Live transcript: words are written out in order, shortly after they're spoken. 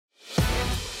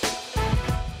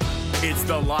It's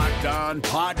the Locked On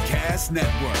Podcast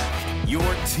Network, your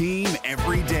team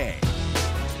every day.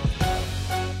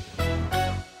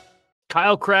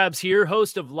 Kyle Krabs here,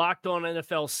 host of Locked On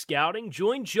NFL Scouting.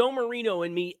 Join Joe Marino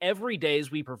and me every day as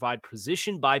we provide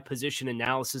position-by-position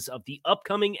analysis of the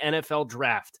upcoming NFL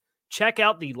Draft. Check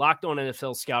out the Locked On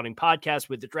NFL Scouting podcast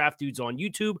with the Draft Dudes on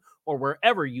YouTube or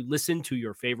wherever you listen to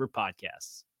your favorite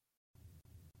podcasts.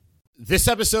 This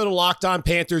episode of Locked On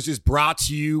Panthers is brought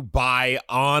to you by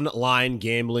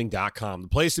OnlineGambling.com, the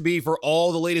place to be for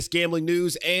all the latest gambling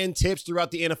news and tips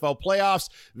throughout the NFL playoffs.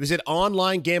 Visit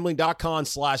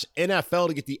OnlineGambling.com/NFL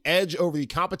to get the edge over the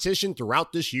competition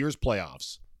throughout this year's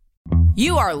playoffs.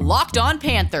 You are Locked On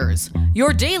Panthers,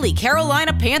 your daily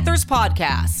Carolina Panthers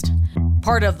podcast.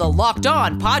 Part of the Locked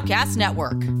On Podcast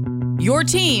Network, your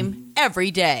team every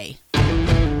day.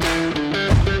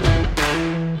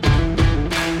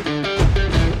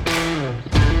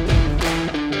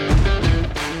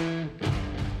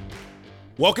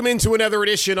 Welcome into another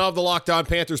edition of the Locked On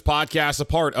Panthers podcast, a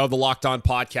part of the Locked On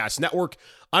Podcast Network.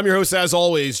 I'm your host, as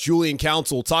always, Julian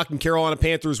Council, talking Carolina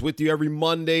Panthers with you every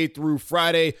Monday through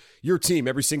Friday, your team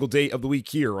every single day of the week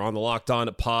here on the Locked On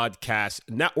Podcast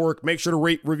Network. Make sure to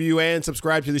rate, review, and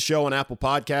subscribe to the show on Apple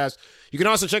Podcasts. You can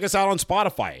also check us out on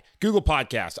Spotify, Google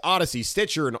Podcasts, Odyssey,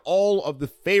 Stitcher, and all of the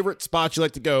favorite spots you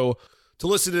like to go to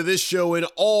listen to this show and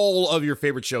all of your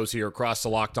favorite shows here across the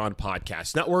Locked On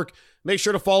Podcast Network. Make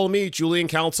sure to follow me, Julian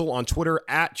Council, on Twitter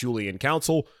at Julian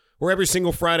Council, where every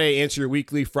single Friday I answer your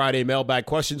weekly Friday mailbag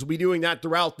questions. We'll be doing that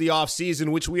throughout the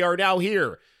offseason, which we are now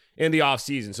here in the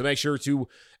offseason. So make sure to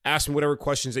ask me whatever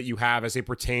questions that you have as they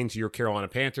pertain to your Carolina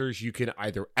Panthers. You can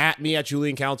either at me at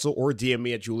Julian Council or DM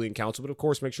me at Julian Council. But of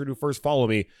course, make sure to first follow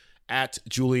me at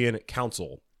Julian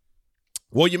Council.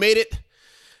 Well, you made it.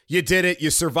 You did it.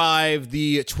 You survived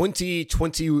the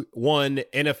 2021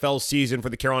 NFL season for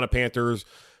the Carolina Panthers.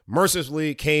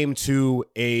 Mercifully came to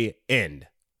an end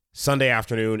Sunday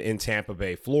afternoon in Tampa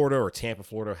Bay, Florida, or Tampa,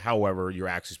 Florida, however you're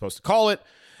actually supposed to call it,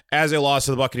 as they lost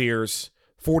to the Buccaneers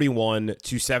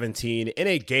 41-17 in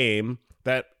a game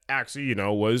that actually,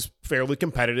 was fairly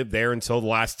competitive there until the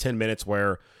last 10 minutes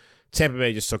where Tampa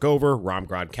Bay just took over. Ron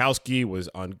Gronkowski was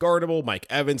unguardable. Mike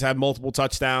Evans had multiple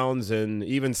touchdowns, and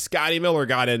even Scotty Miller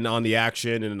got in on the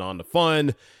action and on the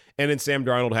fun. And then Sam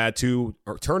Darnold had 2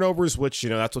 turnovers, which,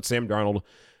 that's what Sam Darnold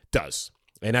does.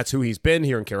 And that's who he's been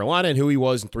here in Carolina and who he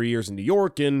was in 3 years in New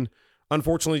York. And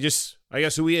unfortunately, just, I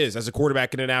guess, who he is as a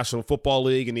quarterback in the National Football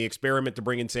League. And the experiment to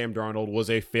bring in Sam Darnold was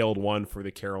a failed one for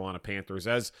the Carolina Panthers.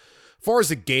 As far as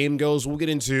the game goes, we'll get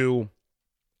into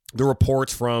the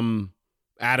reports from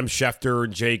Adam Schefter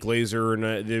and Jay Glazer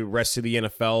and the rest of the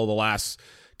NFL the last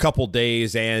couple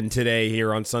days and today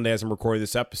here on Sunday as I'm recording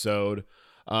this episode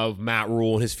of Matt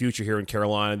Rule and his future here in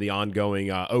Carolina, the ongoing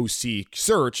OC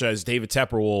search, as David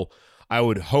Tepper will, I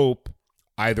would hope,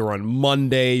 either on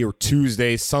Monday or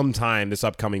Tuesday, sometime this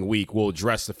upcoming week, will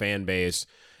address the fan base,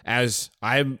 as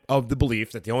I'm of the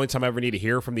belief that the only time I ever need to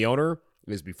hear from the owner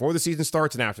is before the season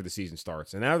starts and after the season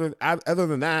starts. And other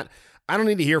than that, I don't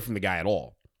need to hear from the guy at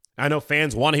all. I know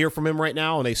fans want to hear from him right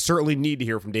now, and they certainly need to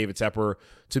hear from David Tepper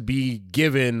to be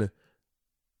given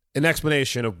an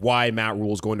explanation of why Matt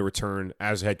Rule is going to return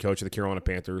as head coach of the Carolina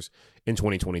Panthers in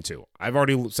 2022. I've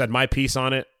already said my piece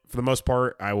on it for the most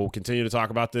part. I will continue to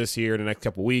talk about this here in the next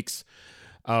couple of weeks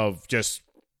of just,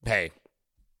 hey,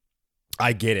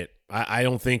 I get it. I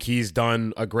don't think he's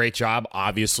done a great job.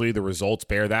 Obviously, the results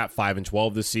bear that.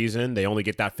 5-12 this season. They only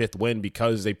get that 5th win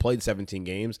because they played 17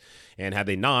 games. And had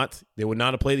they not, they would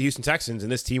not have played the Houston Texans, and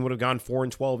this team would have gone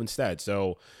 4-12 instead.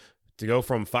 So to go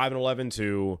from 5-11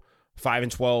 to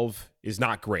 5-12 is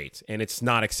not great, and it's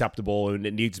not acceptable, and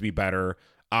it needs to be better.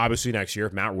 Obviously, next year,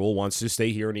 if Matt Rule wants to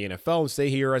stay here in the NFL and stay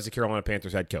here as the Carolina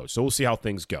Panthers head coach. So we'll see how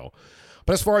things go.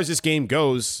 But as far as this game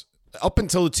goes, up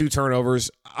until the 2 turnovers,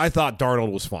 I thought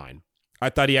Darnold was fine. I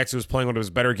thought he actually was playing one of his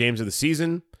better games of the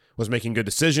season, was making good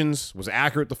decisions, was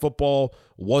accurate to football,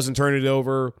 wasn't turning it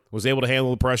over, was able to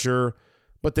handle the pressure.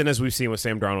 But then, as we've seen with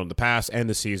Sam Darnold in the past and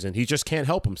the season, he just can't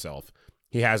help himself.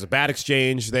 He has a bad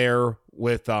exchange there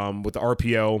with the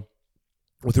RPO,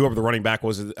 with whoever the running back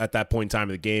was at that point in time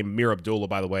of the game. Amir Abdullah,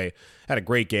 by the way, had a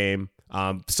great game.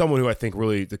 Someone who I think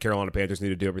really the Carolina Panthers need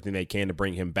to do everything they can to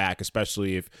bring him back,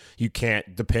 especially if you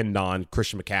can't depend on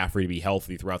Christian McCaffrey to be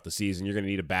healthy throughout the season. You're going to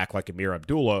need a back like Amir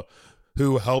Abdullah,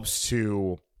 who helps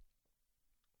to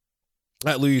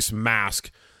at least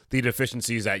mask the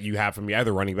deficiencies that you have from the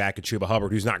other running back, Chuba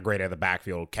Hubbard, who's not great at the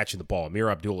backfield catching the ball. Amir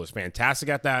Abdullah is fantastic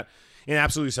at that, and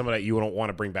absolutely someone that you don't want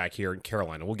to bring back here in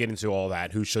Carolina. We'll get into all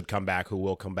that, who should come back, who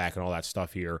will come back, and all that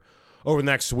stuff here over the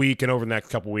next week and over the next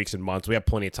couple weeks and months. We have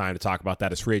plenty of time to talk about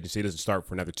that as free agency doesn't start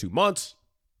for another 2 months.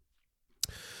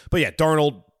 But yeah,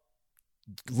 Darnold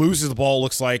loses the ball,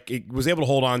 looks like it was able to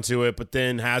hold on to it, but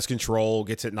then has control,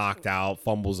 gets it knocked out,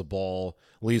 fumbles the ball,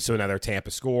 leads to another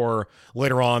Tampa score.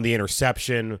 Later on, the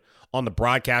interception. On the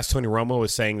broadcast, Tony Romo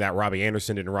was saying that Robbie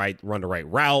Anderson didn't run the right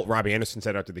route. Robbie Anderson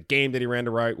said after the game that he ran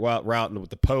the right route with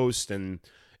the post, and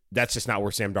that's just not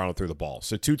where Sam Darnold threw the ball.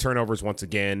 So 2 turnovers once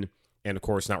again, and of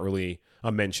course not really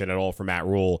a mention at all for Matt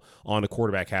Rule on the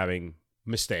quarterback having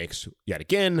mistakes yet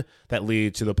again that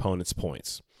lead to the opponent's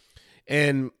points.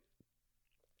 And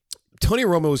Tony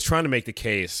Romo was trying to make the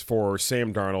case for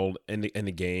Sam Darnold in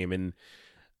the game, and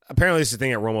apparently this is the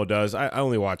thing that Romo does. I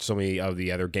only watch so many of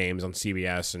the other games on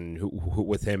CBS and who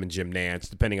with him and Jim Nantz,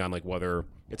 depending on like whether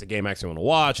it's a game I actually want to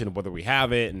watch and whether we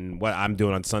have it and what I'm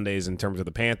doing on Sundays in terms of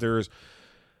the Panthers.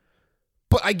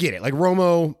 But I get it. Like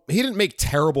Romo, he didn't make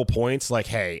terrible points like,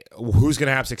 hey, who's going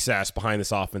to have success behind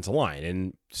this offensive line?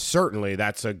 And certainly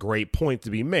that's a great point to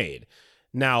be made.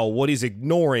 Now, what he's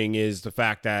ignoring is the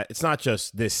fact that it's not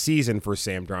just this season for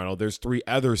Sam Darnold. There's 3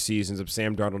 other seasons of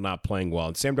Sam Darnold not playing well.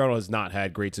 And Sam Darnold has not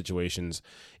had great situations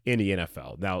in the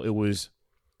NFL. Now, it was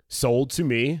sold to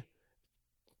me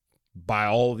by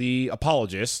all the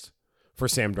apologists for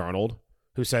Sam Darnold,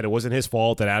 who said it wasn't his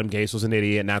fault, that Adam Gase was an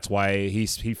idiot, and that's why he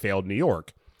failed New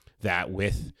York. That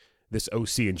with this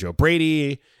OC and Joe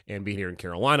Brady and being here in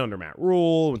Carolina under Matt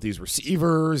Rule with these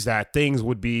receivers, that things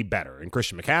would be better. And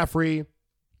Christian McCaffrey,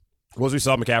 as we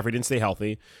saw, McCaffrey didn't stay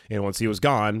healthy, and once he was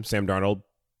gone, Sam Darnold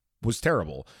was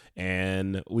terrible.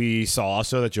 And we saw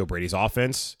also that Joe Brady's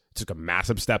offense took a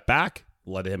massive step back,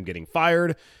 led to him getting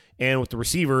fired. And with the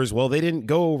receivers, well, they didn't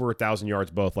go over 1,000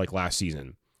 yards both like last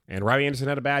season. And Robbie Anderson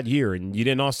had a bad year, and you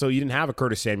didn't have a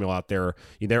Curtis Samuel out there.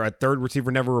 A third receiver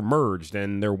never emerged,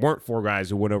 and there weren't 4 guys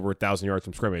who went over 1,000 yards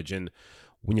from scrimmage. And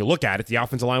when you look at it, the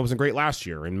offensive line wasn't great last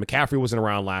year, and McCaffrey wasn't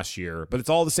around last year, but it's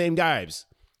all the same guys,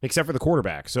 except for the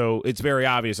quarterback. So it's very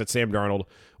obvious that Sam Darnold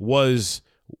was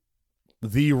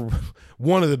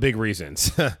one of the big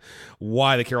reasons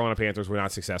why the Carolina Panthers were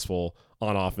not successful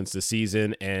on offense this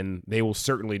season, and they will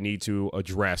certainly need to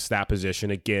address that position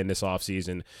again this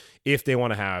offseason if they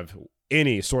want to have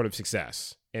any sort of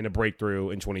success and a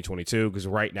breakthrough in 2022, because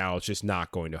right now it's just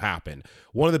not going to happen.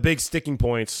 One of the big sticking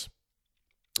points,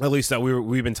 at least that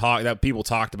that people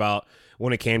talked about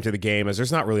when it came to the game, is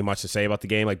there's not really much to say about the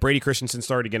game. Like Brady Christensen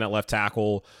started again at left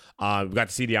tackle. We got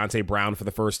to see Deontay Brown for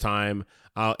the first time.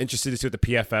 Interested to see what the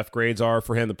PFF grades are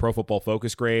for him, the Pro Football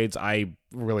Focus grades. I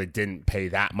really didn't pay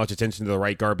that much attention to the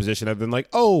right guard position other than like,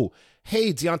 oh,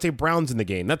 hey, Deontay Brown's in the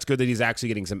game. That's good that he's actually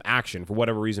getting some action. For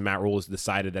whatever reason, Matt Rule has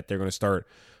decided that they're going to start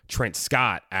Trent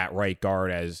Scott at right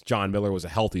guard as John Miller was a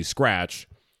healthy scratch.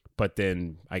 But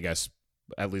then I guess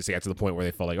at least they got to the point where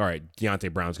they felt like, all right,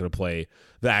 Deontay Brown's going to play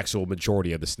the actual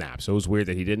majority of the snaps. So it was weird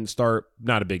that he didn't start.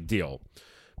 Not a big deal.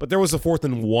 But there was the 4th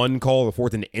and 1 call, the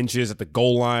 4th and inches at the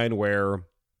goal line, where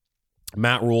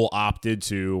Matt Rule opted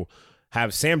to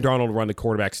have Sam Darnold run the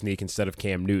quarterback sneak instead of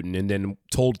Cam Newton, and then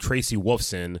told Tracy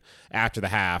Wolfson after the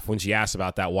half, when she asked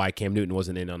about that, why Cam Newton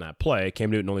wasn't in on that play.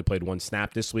 Cam Newton only played 1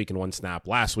 snap this week and 1 snap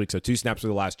last week, so 2 snaps for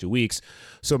the last 2 weeks,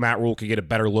 so Matt Rule could get a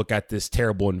better look at this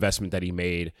terrible investment that he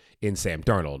made in Sam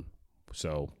Darnold.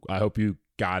 So I hope you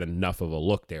got enough of a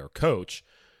look there, Coach.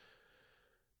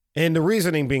 And the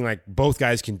reasoning being like both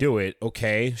guys can do it.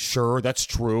 Okay, sure, that's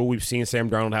true. We've seen Sam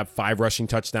Darnold have 5 rushing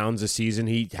touchdowns this season.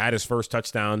 He had his first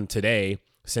touchdown today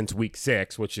since week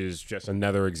 6, which is just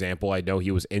another example. I know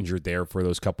he was injured there for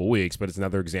those couple weeks, but it's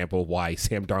another example of why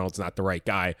Sam Darnold's not the right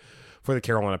guy for the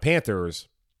Carolina Panthers.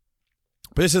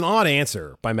 But it's an odd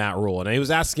answer by Matt Rule. And he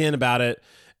was asking about it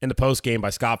in the postgame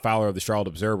by Scott Fowler of the Charlotte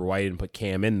Observer, why he didn't put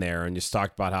Cam in there, and just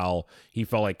talked about how he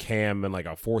felt like Cam in like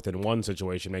a 4th and 1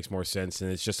 situation makes more sense,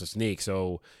 and it's just a sneak,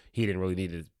 so he didn't really need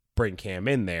to bring Cam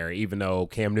in there, even though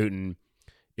Cam Newton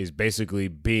is basically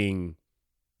being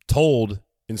told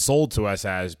and sold to us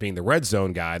as being the red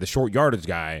zone guy, the short yardage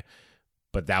guy,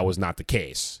 but that was not the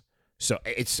case. So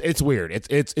it's weird.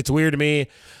 It's weird to me.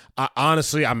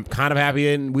 Honestly, I'm kind of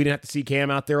happy we didn't have to see Cam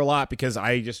out there a lot, because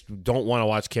I just don't want to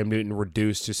watch Cam Newton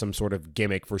reduced to some sort of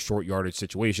gimmick for short yardage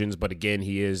situations. But again,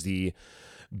 he is the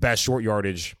best short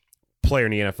yardage player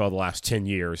in the NFL the last 10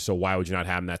 years. So why would you not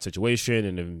have him in that situation?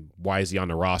 And then why is he on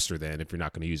the roster then if you're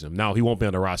not going to use him? Now, he won't be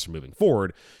on the roster moving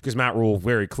forward, because Matt Rule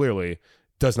very clearly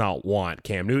does not want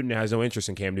Cam Newton, has no interest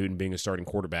in Cam Newton being a starting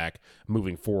quarterback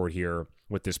moving forward here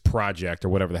with this project, or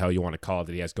whatever the hell you want to call it,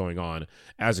 that he has going on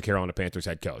as a Carolina Panthers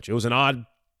head coach. It was an odd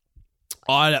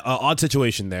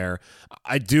situation there.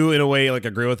 I do, in a way, like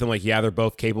agree with him. Like, yeah, they're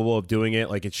both capable of doing it.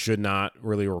 Like, it should not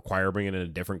really require bringing in a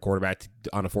different quarterback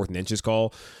on a 4th and inches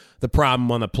call. The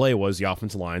problem on the play was the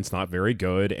offensive line's not very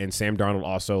good, and Sam Darnold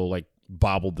also, like,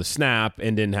 bobbled the snap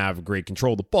and didn't have great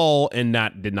control of the ball, and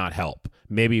that did not help.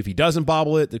 Maybe if he doesn't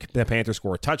bobble it, the Panthers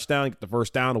score a touchdown, get the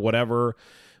first down or whatever,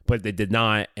 but they did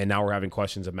not, and now we're having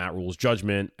questions of Matt Rule's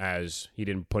judgment as he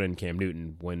didn't put in Cam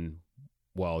Newton when,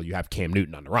 well, you have Cam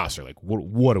Newton on the roster. Like,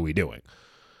 what are we doing?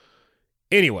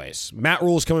 Anyways, Matt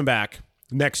Rule's coming back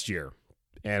next year,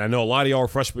 and I know a lot of y'all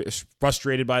are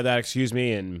frustrated by that,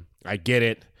 and I get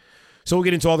it. So we'll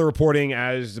get into all the reporting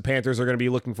as the Panthers are going to be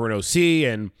looking for an OC,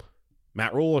 and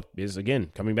Matt Rule is,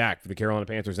 again, coming back for the Carolina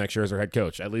Panthers next year as their head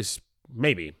coach. At least,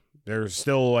 maybe. There's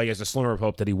still, I guess, a slimmer of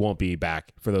hope that he won't be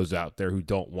back for those out there who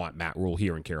don't want Matt Rule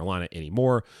here in Carolina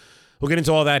anymore. We'll get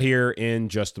into all that here in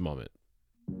just a moment.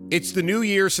 It's the new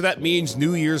year, so that means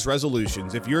New Year's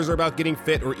resolutions. If yours are about getting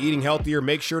fit or eating healthier,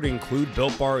 make sure to include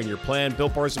Built Bar in your plan.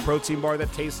 Built Bar is a protein bar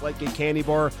that tastes like a candy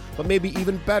bar, but maybe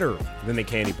even better than a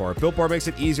candy bar. Built Bar makes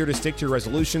it easier to stick to your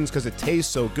resolutions because it tastes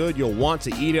so good you'll want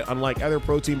to eat it, unlike other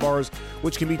protein bars,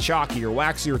 which can be chalky or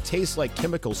waxy or taste like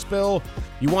chemical spill.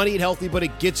 You want to eat healthy, but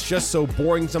it gets just so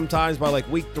boring sometimes. By like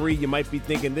week 3, you might be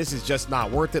thinking, this is just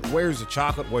not worth it. Where's the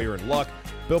chocolate? Well, you're in luck.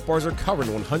 Built Bars are covered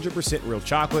in 100% real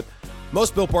chocolate.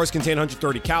 Most Built Bars contain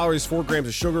 130 calories, 4 grams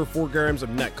of sugar, 4 grams of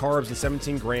net carbs, and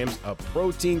 17 grams of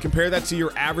protein. Compare that to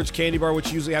your average candy bar,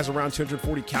 which usually has around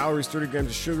 240 calories, 30 grams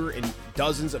of sugar, and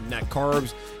dozens of net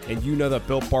carbs. And you know that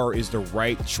Built Bar is the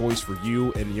right choice for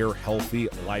you and your healthy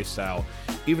lifestyle.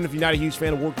 Even if you're not a huge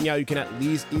fan of working out, you can at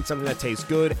least eat something that tastes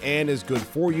good and is good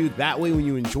for you. That way, when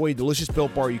you enjoy a delicious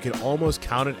Built Bar, you can almost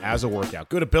count it as a workout.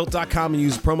 Go to Built.com and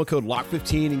use promo code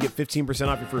LOCK15 and get 15%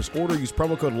 off your first order. Use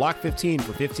promo code LOCK15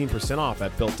 for 15% off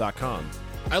at Built.com.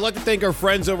 I'd like to thank our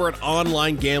friends over at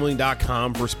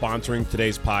OnlineGambling.com for sponsoring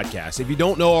today's podcast. If you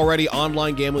don't know already,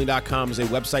 OnlineGambling.com is a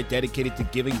website dedicated to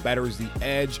giving bettors the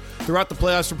edge. Throughout the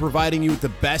playoffs, we're providing you with the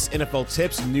best NFL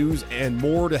tips, news, and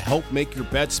more to help make your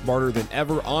bets smarter than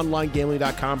ever.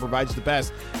 OnlineGambling.com provides the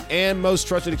best and most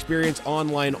trusted experience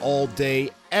online all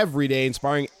day, every day,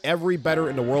 inspiring every bettor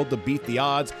in the world to beat the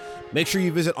odds. Make sure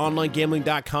you visit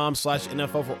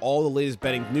onlinegambling.com/NFL for all the latest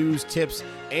betting news, tips,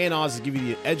 and odds to give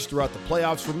you the edge throughout the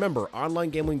playoffs. Remember,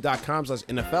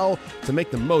 onlinegambling.com/NFL to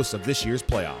make the most of this year's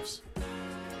playoffs.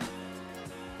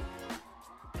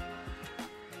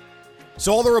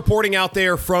 So all the reporting out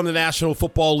there from the National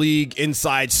Football League,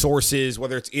 inside sources,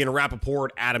 whether it's Ian Rappaport,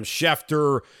 Adam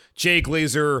Schefter, Jay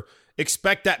Glazer,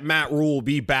 expect that Matt Rule will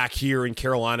be back here in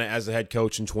Carolina as the head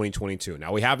coach in 2022.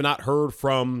 Now, we have not heard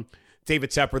from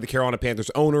David Tepper, the Carolina Panthers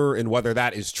owner, and whether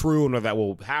that is true and whether that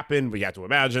will happen. But you have to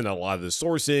imagine that a lot of the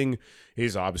sourcing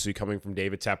is obviously coming from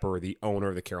David Tepper, the owner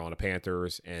of the Carolina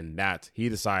Panthers, and that he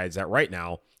decides that right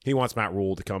now he wants Matt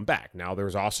Rule to come back. Now,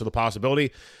 there's also the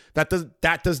possibility that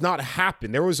does not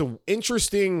happen. There was an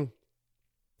interesting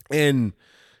and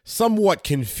somewhat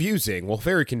confusing, well,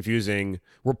 very confusing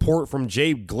report from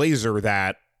Jay Glazer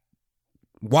that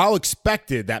while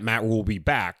expected that Matt Rule will be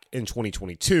back in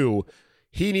 2022,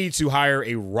 he needs to hire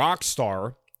a rock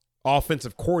star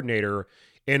offensive coordinator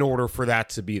in order for that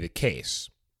to be the case,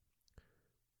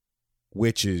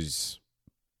 which is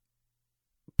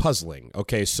puzzling.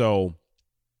 Okay, so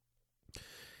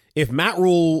if Matt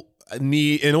Rule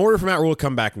in order for Matt Rule to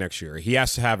come back next year, he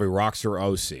has to have a rock star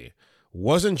OC.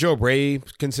 Wasn't Joe Brady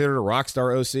considered a rock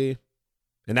star OC?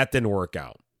 And that didn't work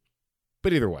out.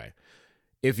 But either way,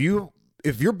 if you're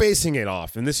basing it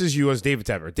off, and this is you as David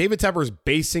Tepper is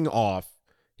basing off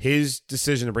his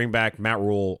decision to bring back Matt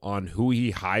Rule on who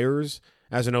he hires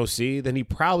as an OC, then he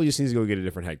probably just needs to go get a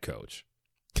different head coach.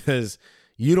 Because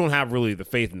you don't have really the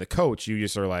faith in the coach. You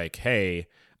just are like, hey,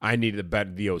 I need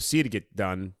the OC to get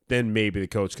done. Then maybe the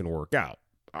coach can work out.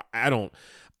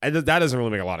 That doesn't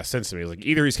really make a lot of sense to me. It's like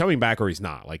either he's coming back or he's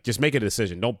not. Like, just make a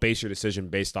decision. Don't base your decision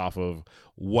based off of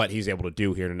what he's able to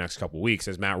do here in the next couple of weeks.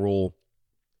 As Matt Rule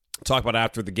talked about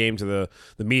after the game to the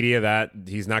media, that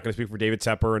he's not going to speak for David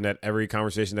Tepper, and that every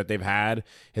conversation that they've had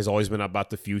has always been about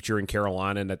the future in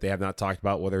Carolina, and that they have not talked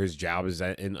about whether his job is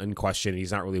in question.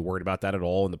 He's not really worried about that at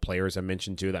all. And the players have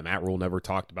mentioned too that Matt Rule never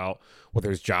talked about whether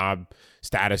his job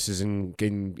status is in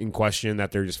question,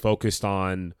 that they're just focused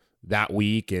on that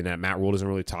week, and that Matt Rule doesn't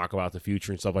really talk about the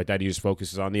future and stuff like that. He just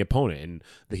focuses on the opponent, and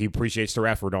that he appreciates their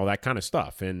effort and all that kind of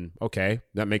stuff. And okay,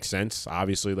 that makes sense.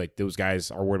 Obviously, like, those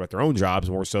guys are worried about their own jobs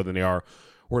more so than they are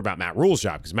worried about Matt Rule's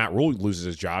job, because Matt Rule loses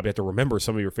his job. You have to remember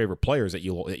some of your favorite players that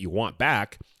you want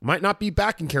back might not be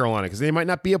back in Carolina because they might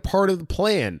not be a part of the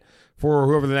plan for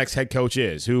whoever the next head coach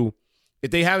is, who, if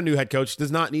they have a new head coach,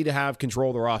 does not need to have control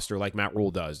of the roster like Matt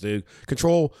Rule does. The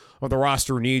control of the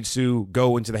roster needs to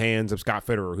go into the hands of Scott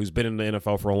Fitterer, who's been in the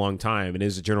NFL for a long time and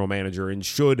is a general manager and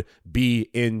should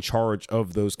be in charge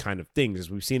of those kind of things.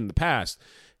 As we've seen in the past,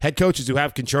 head coaches who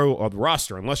have control of the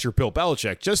roster, unless you're Bill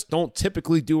Belichick, just don't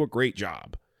typically do a great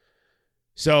job.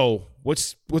 So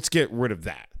let's get rid of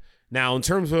that. Now, in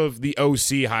terms of the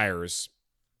OC hires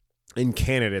and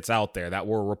candidates out there that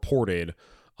were reported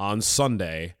on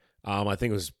Sunday, I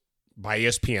think it was by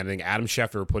ESPN. I think Adam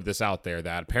Schefter put this out there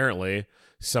that apparently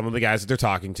some of the guys that they're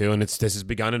talking to, and this has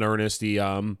begun in earnest,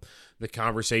 the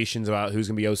conversations about who's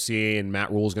going to be OC, and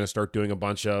Matt Rule is going to start doing a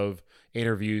bunch of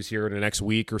interviews here in the next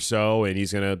week or so, and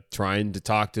he's going to try to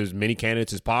talk to as many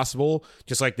candidates as possible,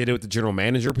 just like they did with the general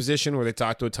manager position, where they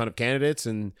talked to a ton of candidates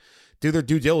and do their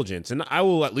due diligence. And I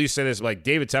will at least say this, like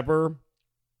David Tepper,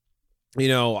 you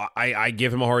know, I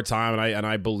give him a hard time, and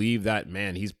I believe that,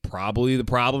 man, he's probably the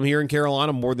problem here in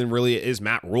Carolina more than really is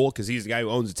Matt Rule, because he's the guy who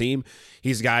owns the team.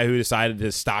 He's the guy who decided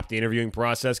to stop the interviewing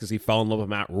process because he fell in love with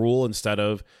Matt Rule instead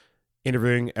of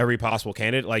interviewing every possible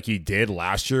candidate like he did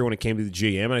last year when it came to the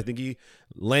GM. And I think he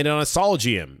landed on a solid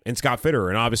GM in Scott Fitterer.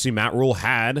 And obviously Matt Rule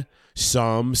had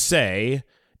some say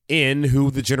in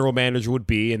who the general manager would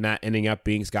be, and that ending up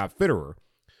being Scott Fitterer.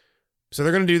 So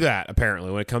they're going to do that,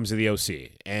 apparently, when it comes to the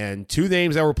OC. And two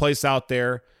names that were placed out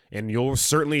there, and you'll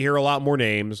certainly hear a lot more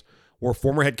names, were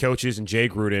former head coaches in Jay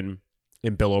Gruden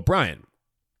and Bill O'Brien.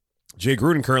 Jay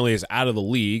Gruden currently is out of the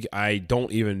league. I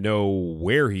don't even know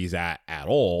where he's at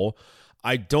all.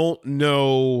 I don't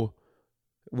know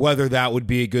whether that would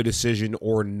be a good decision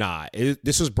or not.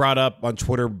 This was brought up on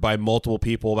Twitter by multiple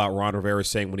people about Ron Rivera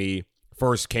saying when he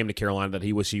first came to Carolina that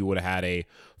he wished he would have had a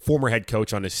former head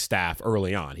coach on his staff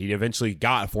early on. He eventually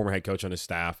got a former head coach on his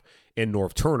staff in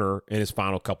Norv Turner in his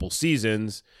final couple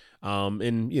seasons.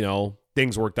 And, you know,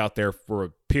 things worked out there for a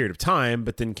period of time,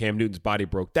 but then Cam Newton's body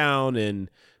broke down, and,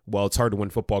 well, it's hard to win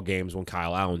football games when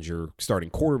Kyle Allen's your starting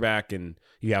quarterback and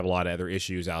you have a lot of other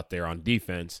issues out there on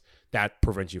defense that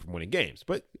prevents you from winning games.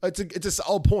 But it's a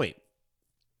solid point.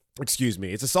 Excuse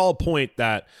me. It's a solid point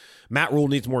that Matt Rule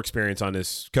needs more experience on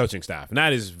his coaching staff, and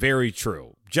that is very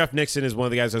true. Jeff Nixon is one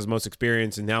of the guys that has the most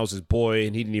experience, and now is his boy,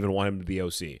 and he didn't even want him to be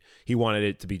OC. He wanted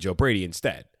it to be Joe Brady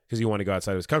instead because he wanted to go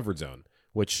outside of his comfort zone,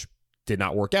 which did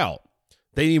not work out.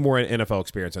 They need more NFL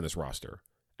experience on this roster.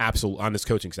 Absolutely, on this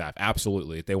coaching staff,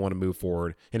 absolutely, if they want to move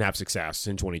forward and have success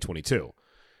in 2022.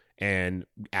 And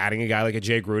adding a guy like a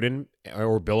Jay Gruden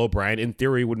or Bill O'Brien, in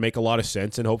theory, would make a lot of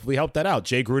sense and hopefully help that out.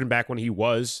 Jay Gruden, back when he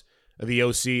was the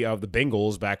OC of the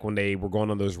Bengals, back when they were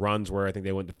going on those runs where I think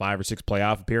they went to 5 or 6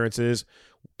 playoff appearances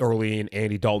early in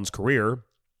Andy Dalton's career,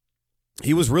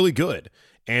 he was really good.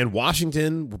 And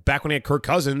Washington, back when he had Kirk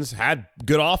Cousins, had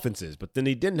good offenses, but then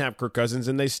he didn't have Kirk Cousins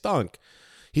and they stunk.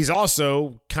 He's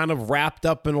also kind of wrapped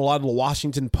up in a lot of the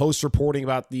Washington Post reporting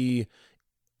about the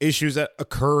issues that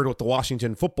occurred with the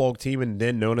Washington football team and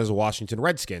then known as the Washington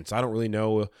Redskins. I don't really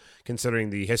know, considering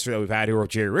the history that we've had here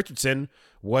with Jerry Richardson,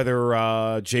 whether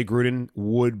Jay Gruden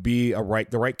would be the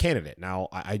right candidate. Now,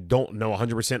 I don't know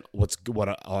 100%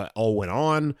 what all went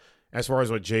on as far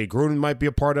as what Jay Gruden might be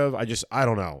a part of. I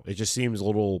don't know. It just seems a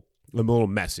little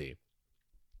messy.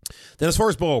 Then as far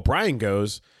as Bill O'Brien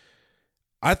goes,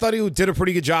 I thought he did a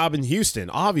pretty good job in Houston.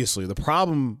 Obviously, the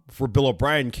problem for Bill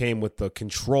O'Brien came with the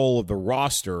control of the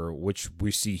roster, which we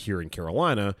see here in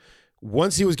Carolina.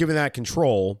 Once he was given that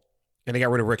control and they got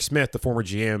rid of Rick Smith, the former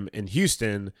GM in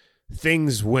Houston,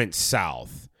 things went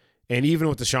south. And even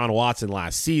with Deshaun Watson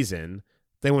last season,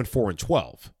 they went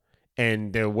 4-12.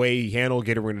 And the way he handled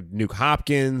getting rid of Nuke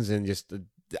Hopkins and just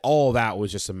all of that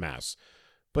was just a mess.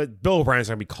 But Bill O'Brien's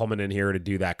going to be coming in here to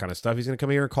do that kind of stuff. He's going to come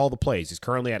here and call the plays. He's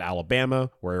currently at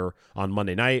Alabama, where on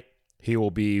Monday night he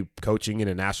will be coaching in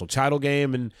a national title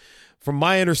game. And from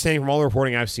my understanding, from all the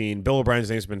reporting I've seen, Bill O'Brien's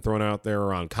name has been thrown out there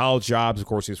around college jobs. Of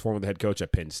course, he was formerly the head coach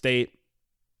at Penn State.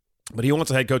 But he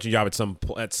wants a head coaching job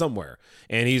at somewhere.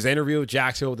 And he's interviewed with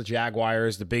Jacksonville with the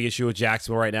Jaguars. The big issue with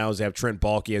Jacksonville right now is they have Trent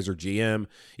Baalke as their GM.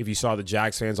 If you saw the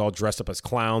Jags fans all dressed up as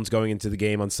clowns going into the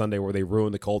game on Sunday where they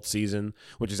ruined the Colts season,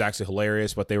 which is actually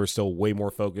hilarious, but they were still way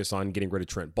more focused on getting rid of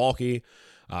Trent Baalke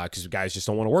because guys just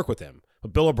don't want to work with him.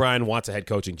 But Bill O'Brien wants a head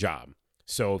coaching job.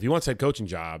 So if he wants a head coaching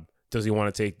job, does he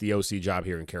want to take the OC job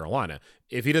here in Carolina?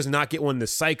 If he does not get one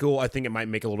this cycle, I think it might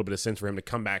make a little bit of sense for him to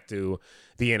come back to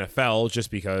the NFL, just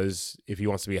because if he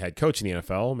wants to be a head coach in the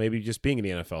NFL, maybe just being in the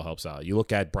NFL helps out. You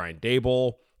look at Brian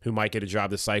Daboll, who might get a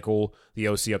job this cycle, the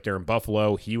OC up there in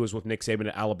Buffalo. He was with Nick Saban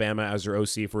at Alabama as their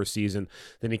OC for a season.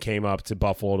 Then he came up to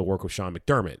Buffalo to work with Sean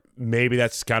McDermott. Maybe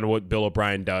that's kind of what Bill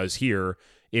O'Brien does here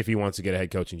if he wants to get a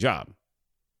head coaching job.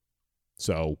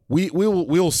 So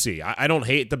we'll see. I don't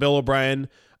hate the Bill O'Brien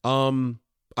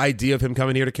idea of him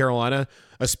coming here to Carolina,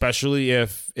 especially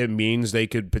if it means they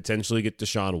could potentially get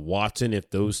Deshaun Watson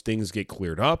if those things get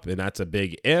cleared up, and that's a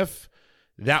big if.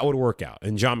 that would work out.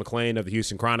 And John McClain of the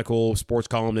Houston Chronicle, sports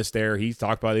columnist there, he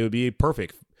talked about it would be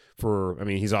perfect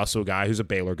he's also a guy who's a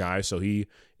Baylor guy, so he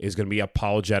is going to be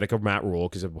apologetic of Matt Rule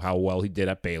because of how well he did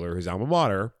at Baylor, his alma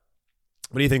mater.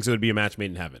 But he thinks it would be a match made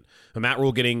in heaven. Matt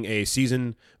Rule getting a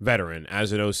seasoned veteran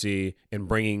as an OC and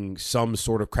bringing some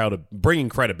sort of bringing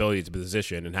credibility to the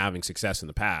position and having success in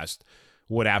the past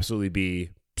would absolutely be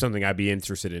something I'd be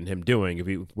interested in him doing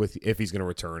if he's going to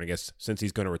return, I guess, since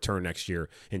he's going to return next year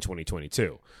in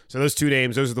 2022. So those two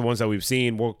names, those are the ones that we've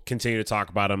seen. We'll continue to talk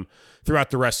about them throughout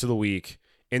the rest of the week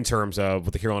in terms of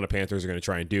what the Carolina Panthers are going to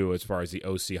try and do as far as the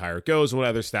OC hire goes and what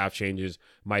other staff changes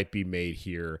might be made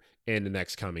here in the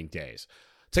next coming days.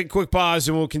 Take a quick pause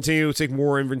and we'll continue to take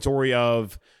more inventory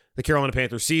of the Carolina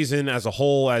Panthers season as a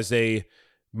whole as they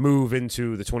move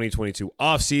into the 2022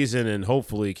 offseason and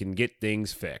hopefully can get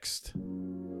things fixed.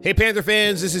 Hey Panther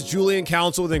fans, this is Julian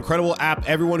Council with an incredible app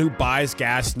everyone who buys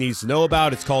gas needs to know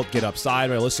about. It's called Get Upside.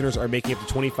 My listeners are making up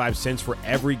to 25 cents for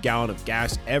every gallon of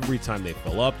gas every time they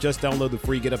fill up. Just download the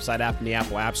free Get Upside app in the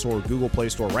Apple App Store or Google Play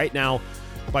Store right now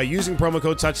by using promo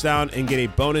code Touchdown and get a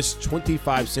bonus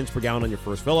 25 cents per gallon on your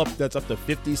first fill up. That's up to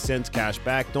 50 cents cash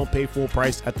back. Don't pay full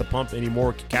price at the pump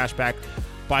anymore. Cash back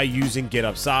by using Get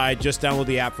Upside. Just download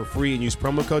the app for free and use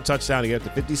promo code Touchdown to get up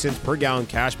to 50 cents per gallon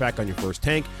cash back on your first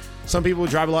tank. Some people who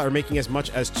drive a lot are making as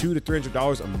much as $200 to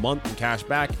 $300 a month in cash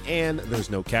back, and there's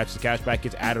no catch. The cash back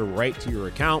gets added right to your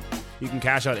account. You can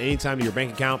cash out anytime to your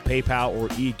bank account, PayPal, or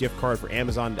e-gift card for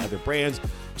Amazon and other brands.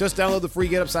 Just download the free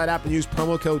Get Upside app and use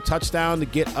promo code Touchdown to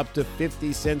get up to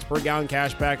 50 cents per gallon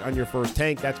cash back on your first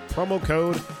tank. That's promo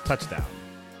code Touchdown.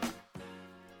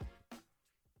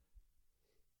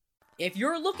 If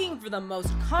you're looking for the most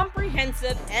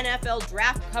comprehensive NFL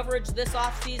draft coverage this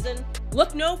offseason,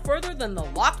 look no further than the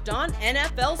Locked On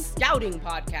NFL Scouting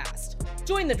Podcast.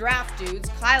 Join the draft dudes,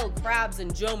 Kyle Krabs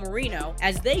and Joe Marino,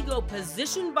 as they go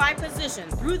position by position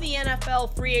through the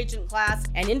NFL free agent class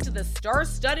and into the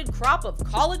star-studded crop of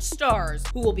college stars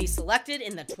who will be selected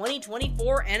in the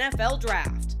 2024 NFL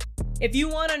Draft. If you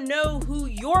want to know who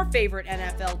your favorite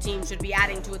NFL team should be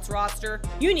adding to its roster,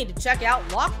 you need to check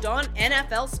out Locked On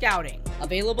NFL Scouting,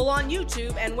 available on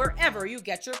YouTube and wherever you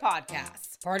get your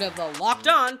podcasts. Part of the Locked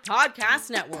On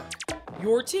Podcast Network,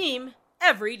 your team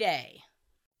every day.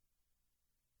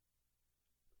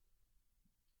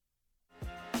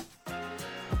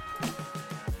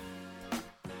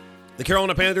 The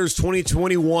Carolina Panthers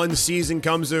 2021 season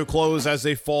comes to a close as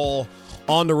they fall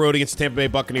on the road against the Tampa Bay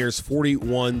Buccaneers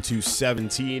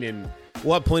 41-17, and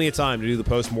we'll have plenty of time to do the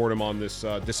postmortem on this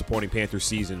disappointing Panthers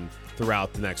season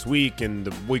throughout the next week and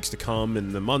the weeks to come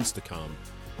and the months to come.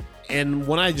 And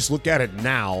when I just look at it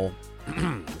now,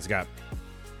 it's got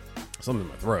something in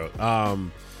my throat.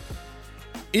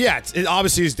 It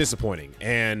obviously is disappointing,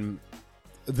 and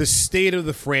the state of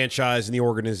the franchise and the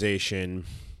organization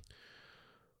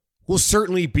will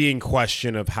certainly be in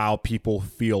question of how people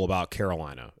feel about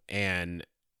Carolina. And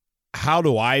how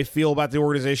do I feel about the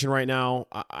organization right now?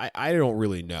 I don't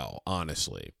really know,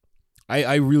 honestly.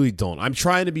 I really don't. I'm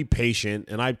trying to be patient,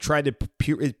 and I've tried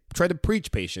to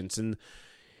preach patience. And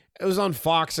it was on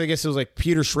Fox. I guess it was like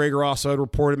Peter Schrager also had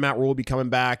reported Matt Rule will be coming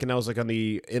back, and that was like on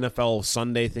the NFL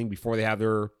Sunday thing before they have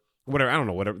their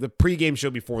whatever the pregame show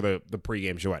before the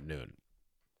pregame show at noon.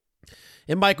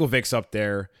 And Michael Vick's up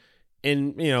there.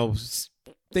 And,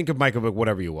 think of Michael Vick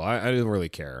whatever you will. I didn't really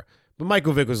care. But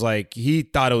Michael Vick was like, he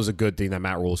thought it was a good thing that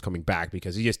Matt Rule was coming back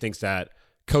because he just thinks that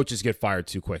coaches get fired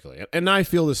too quickly. And I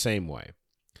feel the same way.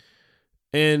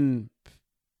 And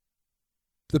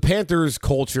the Panthers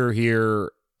culture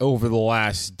here over the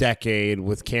last decade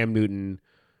with Cam Newton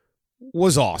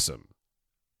was awesome.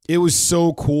 It was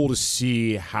so cool to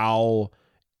see how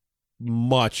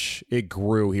much it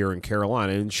grew here in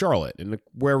Carolina and Charlotte and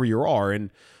wherever you are. And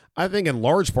I think in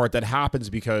large part that happens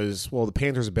because, the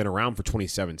Panthers have been around for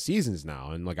 27 seasons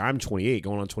now. And I'm 28,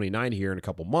 going on 29 here in a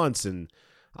couple months. And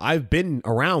I've been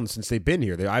around since they've been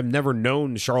here. I've never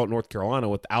known Charlotte, North Carolina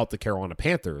without the Carolina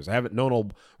Panthers. I haven't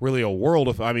known really a world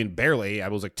of, barely. I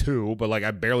was like 2, but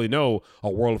I barely know a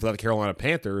world without the Carolina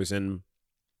Panthers. And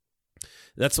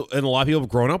a lot of people have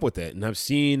grown up with it, and I've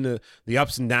seen the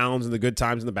ups and downs and the good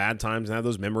times and the bad times and have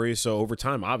those memories. So over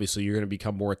time, obviously, you're going to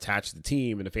become more attached to the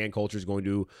team, and the fan culture is going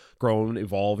to grow and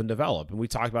evolve and develop. And we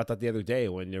talked about that the other day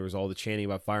when there was all the chanting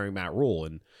about firing Matt Rule,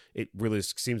 and it really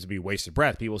seems to be wasted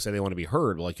breath. People say they want to be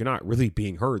heard. You're not really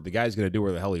being heard. The guy's going to do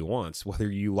whatever the hell he wants,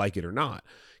 whether you like it or not,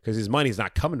 because his money's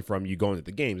not coming from you going to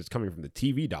the games. It's coming from the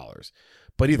TV dollars.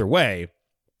 But either way,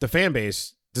 the fan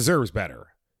base deserves better,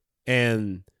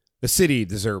 and the city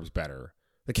deserves better.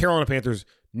 The Carolina Panthers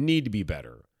need to be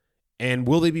better. And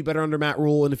will they be better under Matt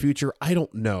Rule in the future? I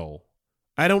don't know.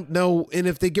 I don't know. And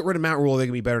if they get rid of Matt Rule, they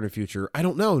can be better in the future. I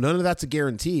don't know. None of that's a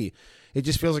guarantee. It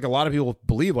just feels like a lot of people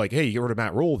believe like, hey, you get rid of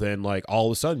Matt Rule, then like all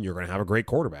of a sudden you're going to have a great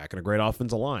quarterback and a great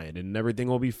offensive line and everything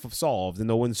will be solved and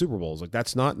they'll win Super Bowls. Like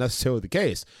that's not necessarily the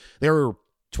case. There are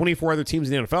 24 other teams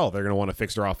in the NFL that are going to want to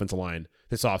fix their offensive line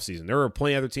this offseason. There are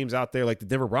plenty of other teams out there like the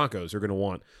Denver Broncos who are going to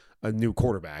want a new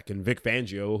quarterback. And Vic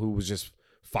Fangio, who was just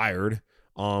fired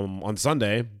on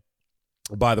Sunday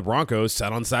by the Broncos,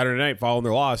 said on Saturday night following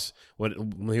their loss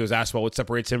when he was asked about what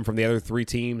separates him from the other three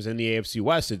teams in the AFC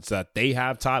West, it's that they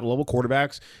have top-level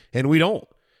quarterbacks and we don't.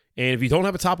 And if you don't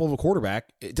have a top-level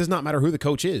quarterback, it does not matter who the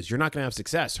coach is. You're not going to have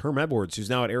success. Herm Edwards, who's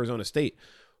now at Arizona State,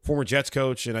 former Jets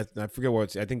coach, and I forget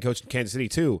what I think coached in Kansas City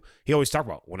too, he always talked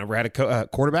about whenever I had a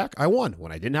quarterback, I won.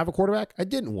 When I didn't have a quarterback, I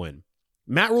didn't win.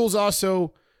 Matt Rule's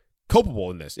also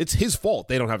culpable in this. It's his fault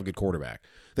they don't have a good quarterback.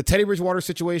 The Teddy Bridgewater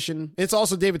situation, it's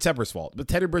also David Tepper's fault. But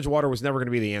Teddy Bridgewater was never going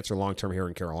to be the answer long-term here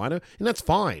in Carolina, and that's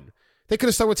fine. They could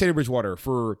have stuck with Teddy Bridgewater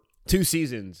for 2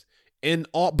 seasons,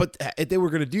 but if they were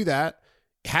going to do that,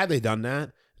 had they done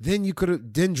that, then you could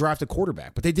have draft a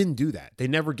quarterback. But they didn't do that. They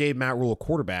never gave Matt Rule a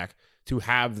quarterback to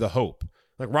have the hope.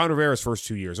 Like Ron Rivera's first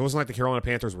 2 years, it wasn't like the Carolina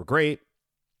Panthers were great,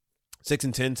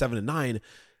 6-10, 7-9,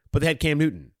 but they had Cam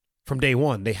Newton. From day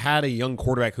one, they had a young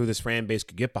quarterback who this fan base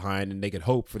could get behind and they could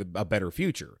hope for a better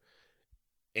future.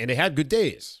 And they had good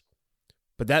days.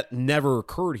 But that never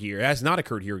occurred here. It has not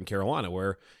occurred here in Carolina,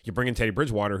 where you bring in Teddy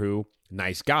Bridgewater, who,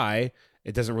 nice guy,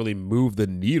 it doesn't really move the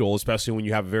needle, especially when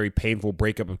you have a very painful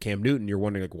breakup of Cam Newton. You're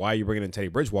wondering, like, why are you bringing in Teddy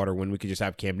Bridgewater when we could just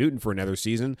have Cam Newton for another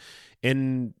season?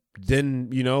 And then,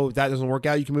 if that doesn't work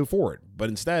out, you can move forward. But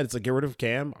instead, it's like, get rid of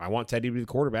Cam. I want Teddy to be the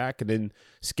quarterback. And then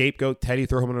scapegoat Teddy,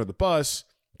 throw him under the bus.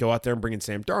 Go out there and bring in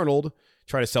Sam Darnold,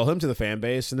 try to sell him to the fan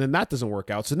base, and then that doesn't work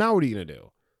out. So now what are you going to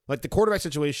do? Like, the quarterback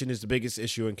situation is the biggest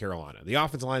issue in Carolina. The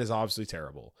offensive line is obviously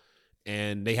terrible,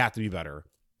 and they have to be better.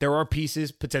 There are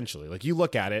pieces, potentially. Like, you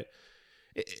look at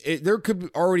it, there could be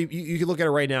already, you could look at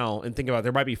it right now and think about it.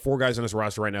 There might be 4 guys on this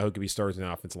roster right now who could be starters in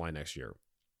the offensive line next year.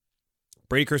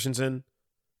 Brady Christensen,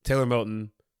 Taylor Moton,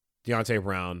 Deontay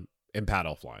Brown, and Pat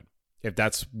Elflein. If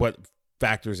that's what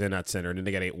factors in at center, and then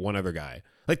they got one other guy.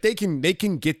 Like they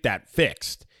can get that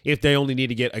fixed if they only need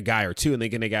to get a guy or two, and they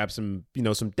can have some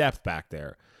some depth back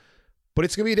there. But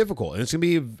it's gonna be difficult, and it's gonna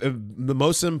be the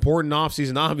most important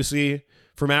offseason, obviously,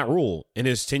 for Matt Rule in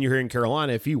his tenure here in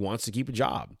Carolina if he wants to keep a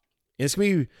job. And it's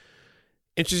gonna be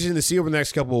interesting to see over the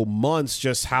next couple of months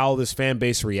just how this fan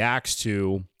base reacts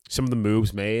to some of the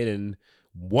moves made and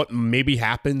what maybe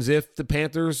happens if the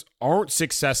Panthers aren't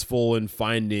successful in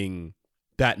finding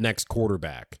that next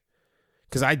quarterback.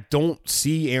 Because I don't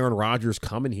see Aaron Rodgers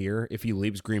coming here if he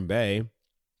leaves Green Bay.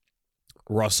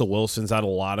 Russell Wilson's had a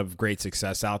lot of great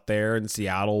success out there in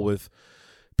Seattle with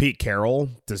Pete Carroll.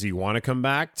 Does he want to come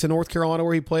back to North Carolina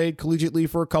where he played collegiately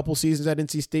for a couple seasons at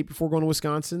NC State before going to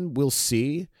Wisconsin? We'll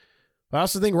see. But I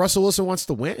also think Russell Wilson wants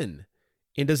to win.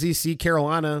 And does he see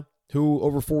Carolina, who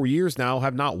over 4 years now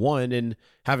have not won, and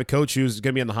have a coach who's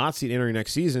going to be on the hot seat entering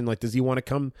next season? Like, does he want to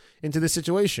come into this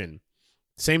situation?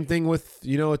 Same thing with,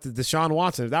 Deshaun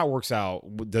Watson. If that works out,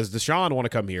 does Deshaun want to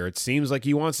come here? It seems like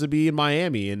he wants to be in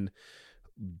Miami. And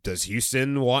does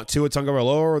Houston want Tua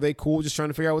Tagovailoa, or are they cool just trying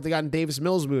to figure out what they got in Davis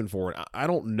Mills moving forward? I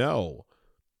don't know.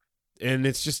 And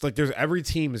it's just like every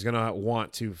team is going to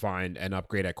want to find an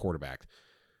upgrade at quarterback.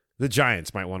 The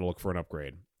Giants might want to look for an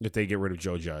upgrade if they get rid of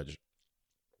Joe Judge.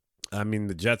 I mean,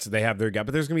 the Jets, they have their guy,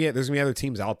 but there's going to be other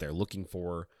teams out there looking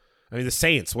for. I mean, the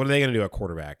Saints, what are they going to do at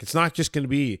quarterback? It's not just going to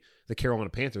be the Carolina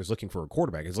Panthers looking for a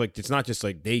quarterback. It's not just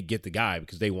like they get the guy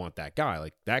because they want that guy.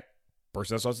 Like, that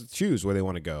person has to choose where they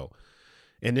want to go.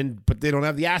 But they don't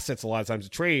have the assets a lot of times to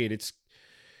trade.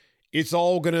 It's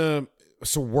all going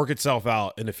to work itself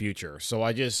out in the future. So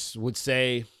I just would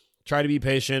say try to be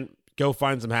patient. Go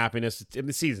find some happiness.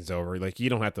 The season's over. Like, you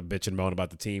don't have to bitch and moan about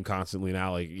the team constantly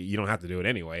now. Like, you don't have to do it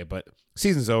anyway. But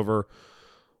season's over.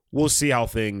 We'll see how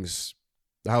things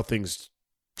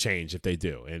change if they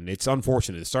do. And it's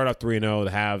unfortunate to start out 3-0,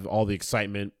 to have all the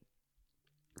excitement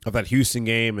of that Houston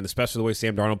game, and especially the way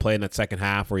Sam Darnold played in that second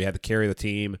half where he had to carry the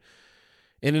team,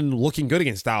 and then looking good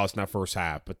against Dallas in that first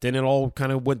half. But then it all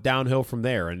kind of went downhill from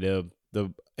there, and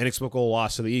the inexplicable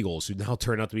loss to the Eagles, who now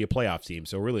turned out to be a playoff team.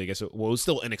 So really, I guess it was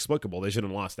still inexplicable. They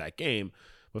shouldn't have lost that game.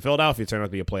 But Philadelphia turned out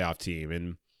to be a playoff team.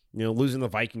 And, losing the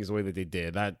Vikings the way that they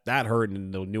did, that hurt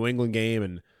in the New England game.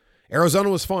 And Arizona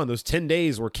was fun. Those 10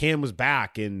 days where Cam was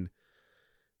back and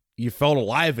you felt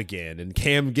alive again. And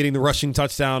Cam getting the rushing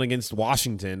touchdown against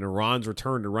Washington and Ron's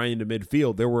return to running into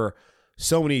midfield. There were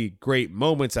so many great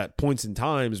moments at points in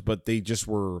times, but they just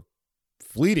were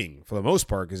fleeting for the most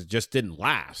part because it just didn't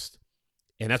last.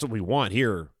 And that's what we want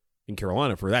here, in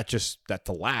Carolina for that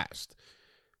to last.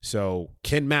 So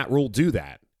can Matt Rule do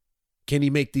that? Can he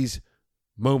make these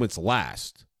moments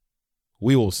last?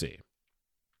 We will see.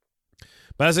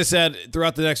 But as I said,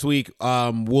 throughout the next week,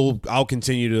 I'll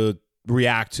continue to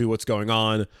react to what's going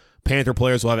on. Panther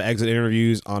players will have exit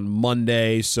interviews on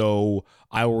Monday, so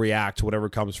I will react to whatever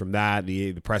comes from that,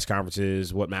 the press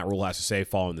conferences, what Matt Rule has to say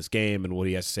following this game, and what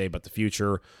he has to say about the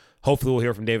future. Hopefully we'll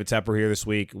hear from David Tepper here this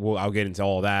week. I'll get into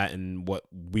all of that and what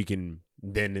we can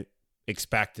then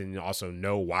expect and also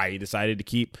know why he decided to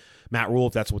keep Matt Rule,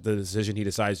 if that's what the decision he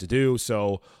decides to do.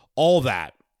 So all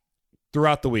that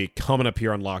throughout the week coming up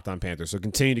here on Locked On Panthers. So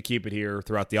continue to keep it here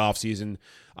throughout the offseason.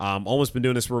 Almost been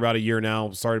doing this for about a year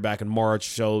now. Started back in March,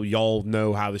 so y'all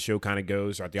know how the show kind of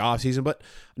goes throughout the offseason. But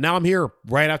now I'm here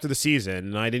right after the season,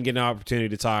 and I didn't get an opportunity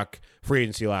to talk free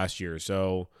agency last year.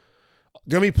 So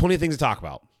going to be plenty of things to talk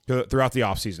about throughout the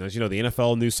offseason. As you know, the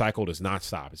NFL news cycle does not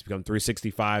stop. It's become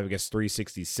 365, I guess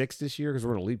 366 this year because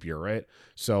we're in a leap year, right?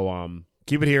 So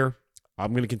keep it here.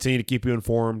 I'm going to continue to keep you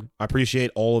informed. I appreciate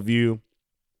all of you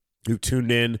who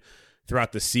tuned in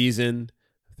throughout the season,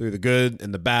 through the good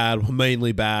and the bad,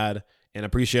 mainly bad, and I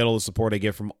appreciate all the support I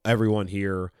get from everyone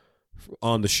here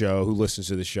on the show who listens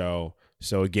to the show.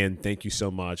 So again, thank you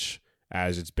so much,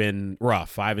 as it's been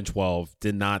rough. 5-12.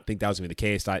 Did not think that was going to be the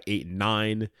case. Thought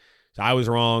 8-9. So I was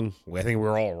wrong. I think we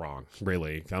were all wrong,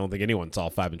 really. I don't think anyone saw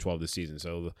 5-12 this season,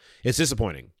 so it's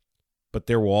disappointing. But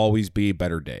there will always be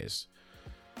better days.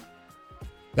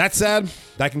 That said,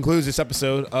 that concludes this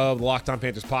episode of the Locked On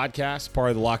Panthers podcast,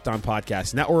 part of the Locked On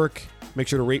Podcast Network. Make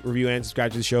sure to rate, review, and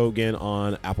subscribe to the show again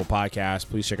on Apple Podcasts.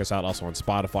 Please check us out also on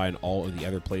Spotify and all of the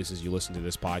other places you listen to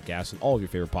this podcast and all of your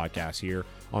favorite podcasts here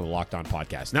on the Locked On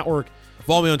Podcast Network.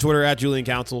 Follow me on Twitter at Julian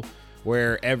Council,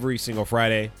 where every single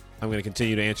Friday I'm going to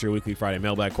continue to answer your weekly Friday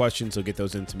mailbag questions. So get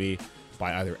those into me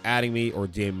by either adding me or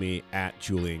DM me at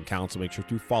Julian Council. Make sure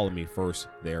to follow me first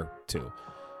there too.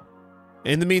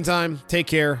 In the meantime, take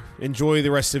care. Enjoy the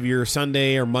rest of your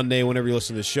Sunday or Monday whenever you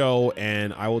listen to the show,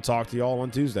 and I will talk to you all on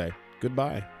Tuesday.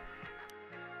 Goodbye.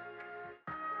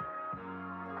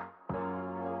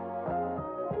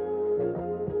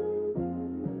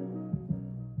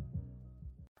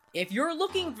 If you're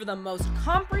looking for the most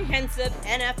comprehensive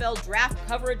NFL draft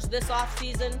coverage this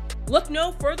offseason, look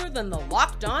no further than the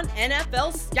Locked On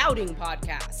NFL Scouting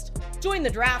Podcast. Join the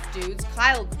draft dudes,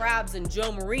 Kyle Krabs and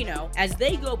Joe Marino, as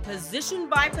they go position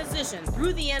by position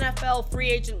through the NFL free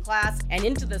agent class and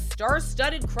into the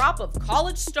star-studded crop of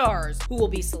college stars who will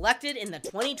be selected in the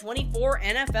 2024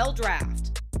 NFL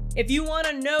Draft. If you want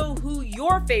to know who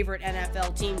your favorite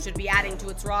NFL team should be adding to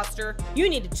its roster, you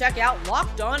need to check out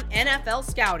Locked On NFL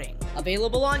Scouting,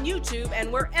 available on YouTube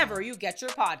and wherever you get your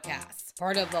podcasts.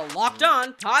 Part of the Locked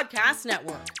On Podcast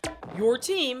Network, your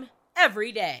team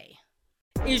every day.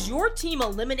 Is your team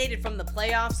eliminated from the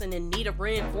playoffs and in need of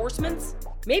reinforcements?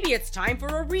 Maybe it's time for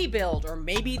a rebuild, or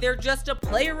maybe they're just a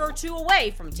player or two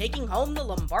away from taking home the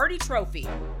Lombardi Trophy.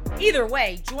 Either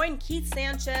way, join Keith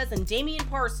Sanchez and Damian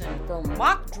Parson for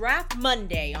Mock Draft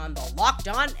Monday on the Locked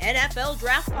On NFL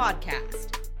Draft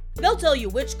Podcast. They'll tell you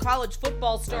which college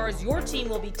football stars your team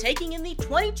will be taking in the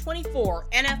 2024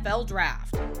 NFL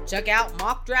Draft. Check out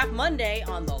Mock Draft Monday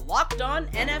on the Locked On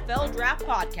NFL Draft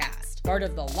Podcast, part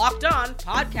of the Locked On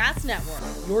Podcast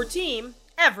Network, your team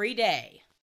every day.